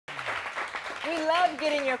We love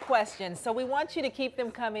getting your questions, so we want you to keep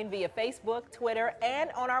them coming via Facebook, Twitter,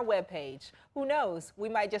 and on our webpage. Who knows, we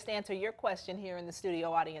might just answer your question here in the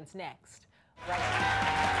studio audience next. Right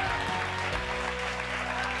now.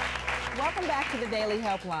 Welcome back to the Daily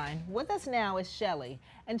Helpline. With us now is Shelly,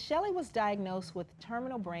 and Shelly was diagnosed with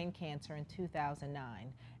terminal brain cancer in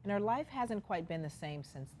 2009, and her life hasn't quite been the same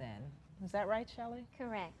since then. Is that right, Shelly?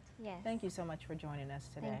 Correct, yes. Thank you so much for joining us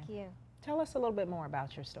today. Thank you. Tell us a little bit more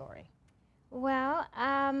about your story. Well,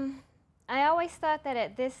 I always thought that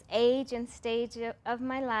at this age and stage of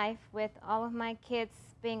my life, with all of my kids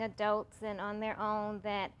being adults and on their own,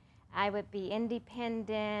 that I would be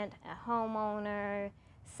independent, a homeowner,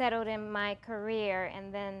 settled in my career,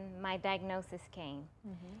 and then my diagnosis came.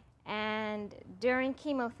 And during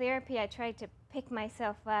chemotherapy, I tried to pick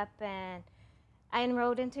myself up, and I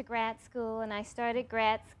enrolled into grad school, and I started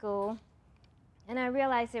grad school, and I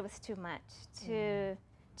realized it was too much to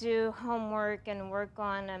do homework and work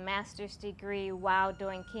on a master's degree while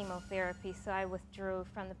doing chemotherapy, so I withdrew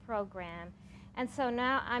from the program. And so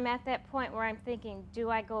now I'm at that point where I'm thinking, do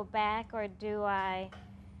I go back, or do I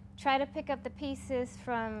try to pick up the pieces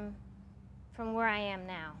from where I am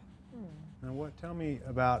now? Now tell me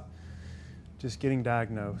about just getting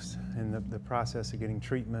diagnosed and the process of getting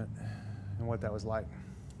treatment and what that was like.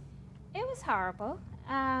 It was horrible.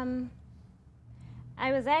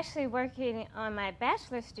 I was actually working on my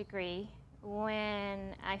bachelor's degree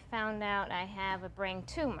when I found out I have a brain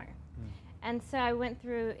tumor. And so I went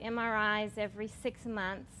through MRIs every 6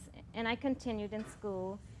 months, and I continued in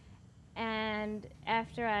school. And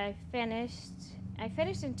after I finished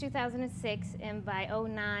in 2006, and by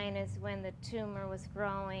 '09 is when the tumor was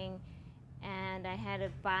growing, and I had a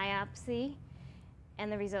biopsy,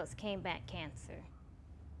 and the results came back cancer.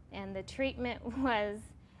 And the treatment was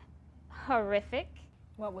horrific.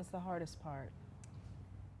 What was the hardest part?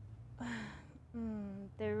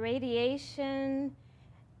 The radiation.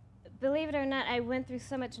 Believe it or not, I went through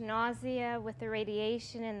so much nausea with the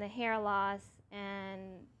radiation and the hair loss,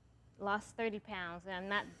 and lost 30 pounds. And I'm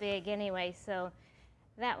not big anyway, so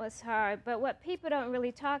that was hard. But what people don't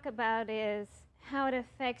really talk about is how it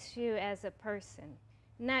affects you as a person,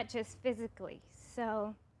 not just physically.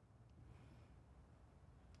 So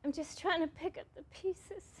I'm just trying to pick up the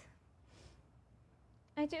pieces.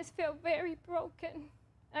 I just feel very broken.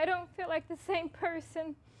 I don't feel like the same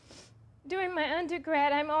person. During my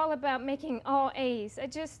undergrad, I'm all about making all A's.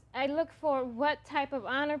 I look for what type of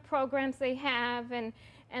honor programs they have, and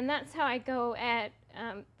that's how I go at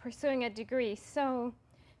pursuing a degree. So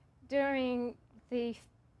during the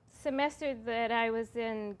semester that I was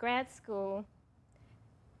in grad school,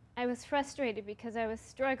 I was frustrated because I was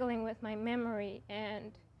struggling with my memory,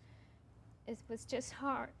 and it was just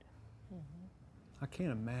hard. I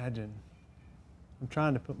can't imagine. I'm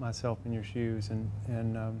trying to put myself in your shoes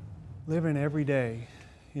and living every day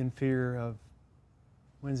in fear of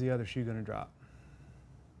when's the other shoe going to drop.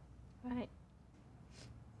 Right.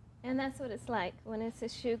 And that's what it's like when it's a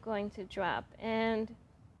shoe going to drop. And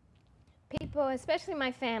people, especially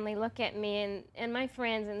my family, look at me and my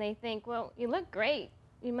friends, and they think, well, you look great.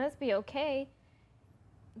 You must be okay.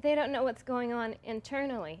 They don't know what's going on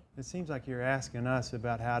internally. It seems like you're asking us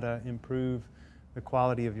about how to improve the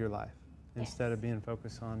quality of your life instead of being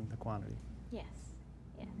focused on the quantity. Yes,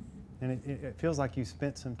 yes. And it feels like you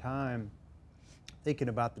spent some time thinking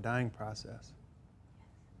about the dying process.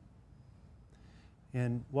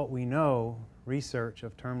 And what we know, research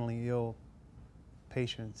of terminally ill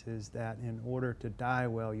patients, is that in order to die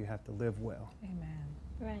well, you have to live well. Amen.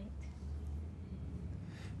 Right.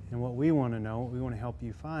 And what we want to know, what we want to help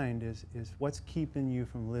you find is what's keeping you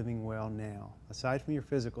from living well now, aside from your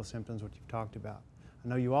physical symptoms, which you've talked about. I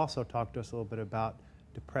know you also talked to us a little bit about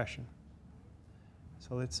depression.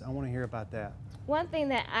 So I want to hear about that. One thing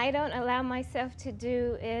that I don't allow myself to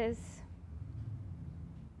do is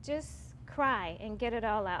just cry and get it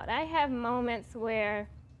all out. I have moments where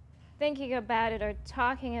thinking about it or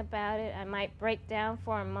talking about it, I might break down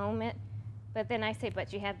for a moment, but then I say,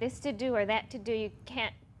 but you have this to do or that to do, you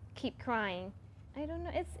can't keep crying. I don't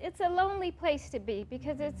know, it's a lonely place to be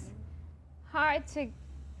because it's hard to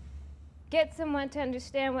get someone to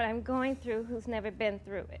understand what I'm going through who's never been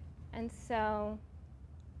through it. And so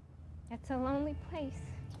it's a lonely place.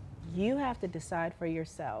 You have to decide for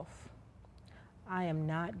yourself. I am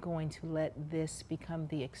not going to let this become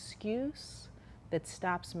the excuse that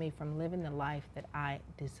stops me from living the life that I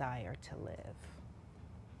desire to live.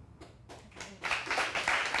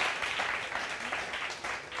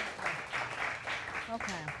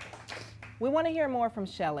 Okay. We want to hear more from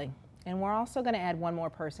Shelly, and we're also going to add one more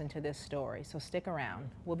person to this story, so stick around.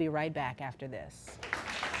 We'll be right back after this.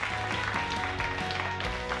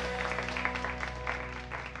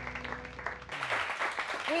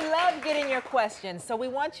 love getting your questions, so we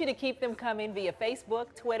want you to keep them coming via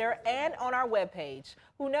Facebook, Twitter, and on our webpage.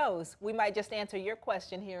 Who knows, we might just answer your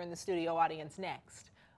question here in the studio audience next.